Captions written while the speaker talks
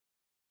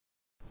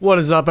What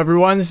is up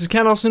everyone, this is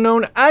Ken, also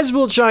known as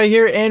Wiltshire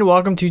here, and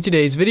welcome to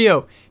today's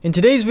video. In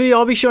today's video,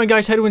 I'll be showing you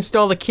guys how to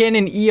install the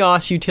Canon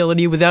EOS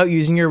Utility without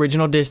using your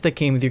original disc that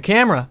came with your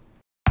camera.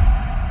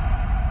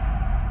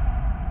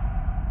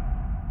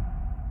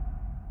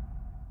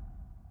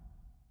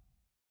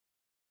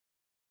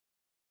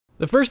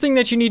 The first thing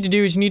that you need to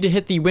do is you need to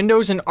hit the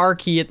Windows and R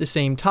key at the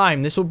same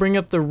time. This will bring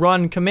up the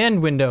Run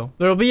command window.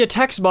 There will be a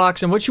text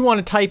box, and what you want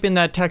to type in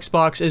that text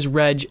box is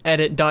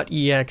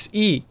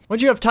regedit.exe.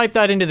 Once you have typed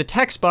that into the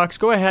text box,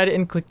 go ahead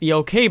and click the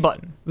OK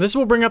button. This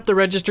will bring up the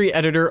registry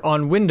editor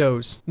on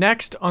Windows.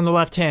 Next, on the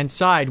left hand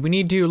side, we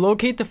need to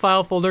locate the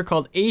file folder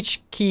called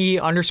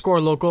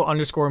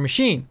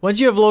hkey_local_machine. Once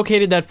you have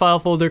located that file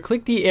folder,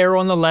 click the arrow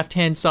on the left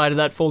hand side of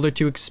that folder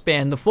to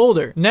expand the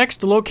folder.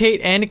 Next,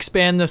 locate and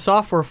expand the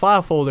software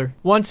file folder.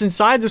 Once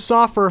inside the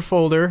software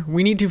folder,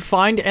 we need to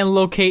find and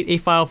locate a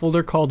file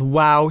folder called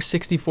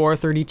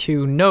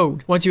WOW6432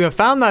 node. Once you have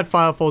found that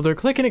file folder,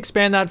 click and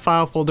expand that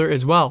file folder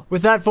as well.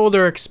 With that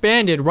folder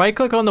expanded, right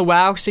click on the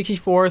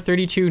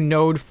WOW6432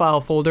 node file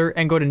folder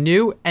and go to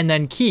New and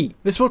then Key.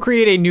 This will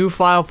create a new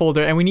file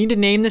folder, and we need to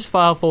name this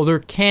file folder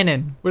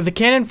Canon. With the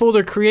Canon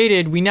folder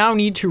created, we now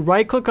need to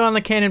right click on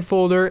the Canon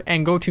folder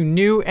and go to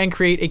New and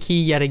create a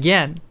key yet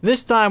again.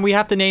 This time we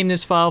have to name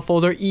this file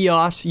folder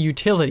EOS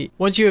Utility.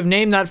 Once you have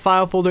named that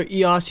file folder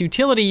EOS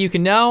Utility, you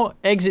can now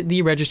exit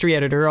the registry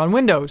editor on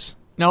Windows.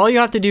 Now all you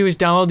have to do is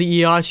download the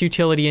EOS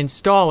Utility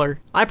installer.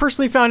 I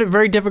personally found it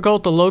very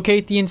difficult to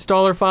locate the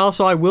installer file,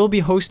 so I will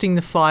be hosting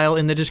the file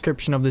in the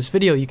description of this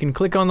video. You can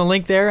click on the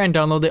link there and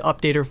download the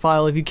updater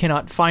file if you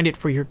cannot find it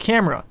for your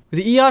camera. With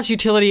the EOS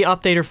Utility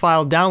updater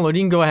file downloaded,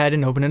 you can go ahead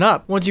and open it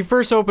up. Once you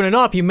first open it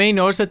up, you may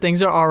notice that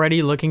things are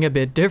already looking a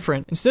bit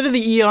different. Instead of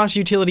the EOS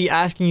Utility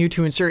asking you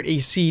to insert a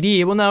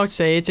CD, it will now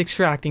say it's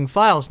extracting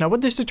files. Now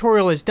what this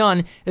tutorial has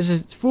done is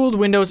it's fooled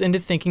Windows into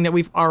thinking that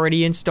we've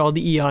already installed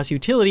the EOS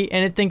Utility,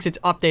 and it thinks it's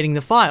updating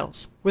the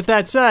files. With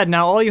that said,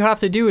 now all you have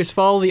to do is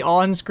follow the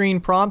on-screen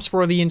prompts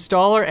for the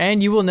installer,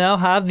 and you will now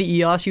have the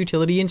EOS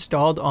Utility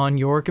installed on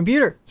your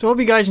computer. So I hope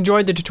you guys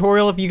enjoyed the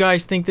tutorial. If you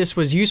guys think this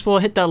was useful,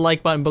 hit that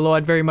like button below.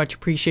 I'd very much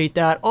appreciate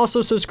that.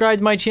 Also, subscribe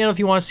to my channel if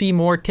you want to see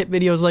more tip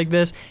videos like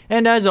this.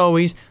 And as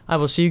always, I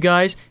will see you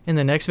guys in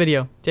the next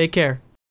video. Take care.